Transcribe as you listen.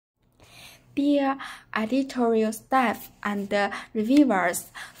Dear editorial staff and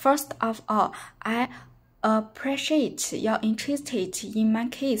reviewers, first of all, I appreciate your interest in my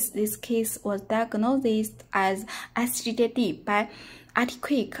case. This case was diagnosed as sCJD by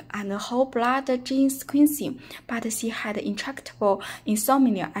adequate and whole blood gene sequencing, but she had intractable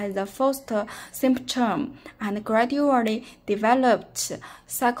insomnia as the first symptom and gradually developed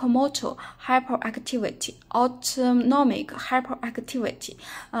psychomotor hyperactivity, autonomic hyperactivity,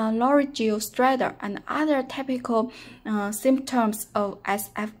 laryngeal stridor, and other typical symptoms of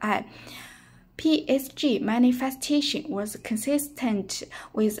sFI. PSG manifestation was consistent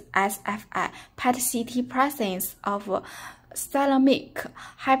with sFI, PET-CT presence of thalamic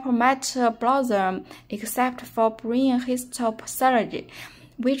hypermetabolism except for brain histopathology,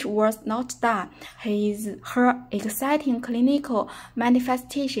 which was not done. Her exciting clinical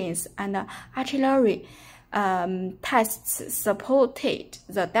manifestations and artillery tests supported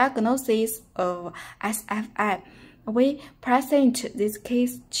the diagnosis of sFI. We present this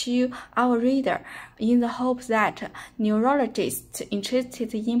case to our reader in the hope that neurologists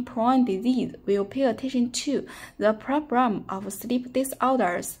interested in prion disease will pay attention to the problem of sleep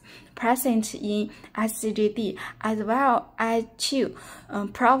disorders present in sCJD, as well as to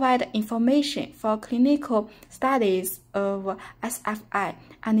provide information for clinical studies of sFI,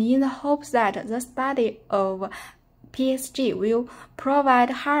 and in the hope that the study of PSG will provide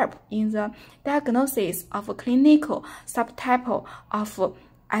help in the diagnosis of a clinical subtype of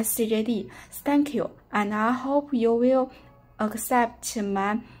sCJD. Thank you, and I hope you will accept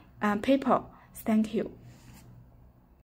my paper. Thank you.